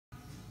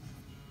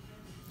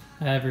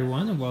Hi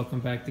everyone, and welcome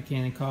back to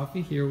Canning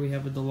Coffee. Here we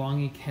have a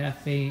Delonghi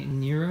Caffe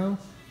Nero.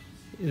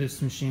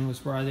 This machine was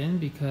brought in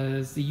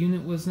because the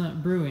unit was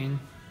not brewing.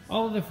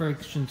 All of the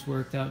functions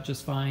worked out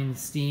just fine, the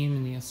steam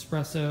and the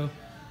espresso,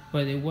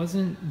 but it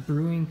wasn't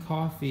brewing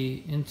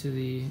coffee into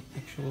the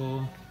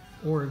actual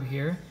orb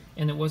here,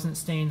 and it wasn't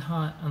staying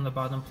hot on the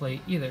bottom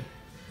plate either.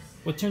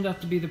 What turned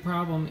out to be the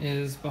problem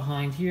is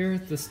behind here,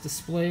 this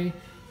display,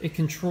 it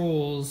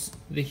controls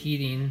the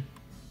heating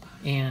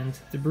and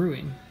the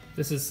brewing.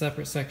 This is a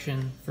separate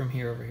section from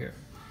here over here.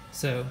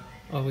 So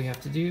all we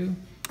have to do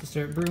to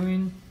start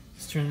brewing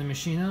is turn the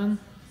machine on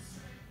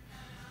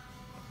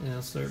and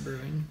it'll start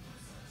brewing.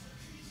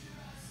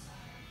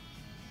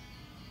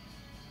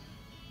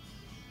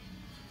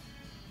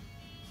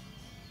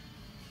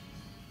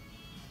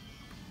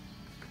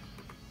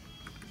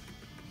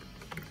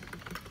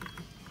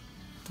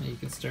 And you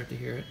can start to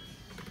hear it.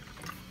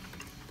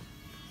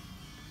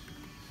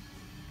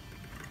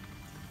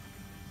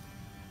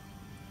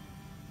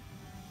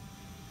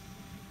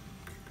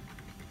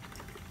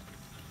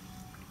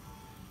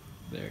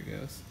 There it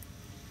goes.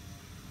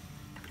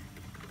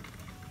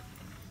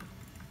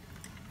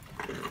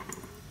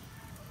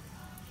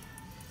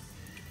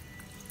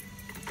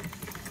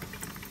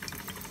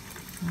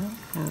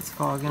 And it's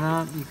fogging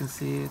up. You can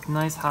see it's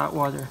nice hot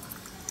water.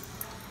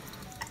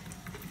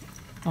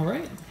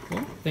 Alright,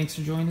 well, thanks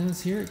for joining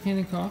us here at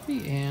Canning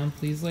Coffee, and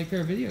please like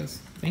our videos.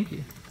 Thank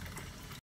you.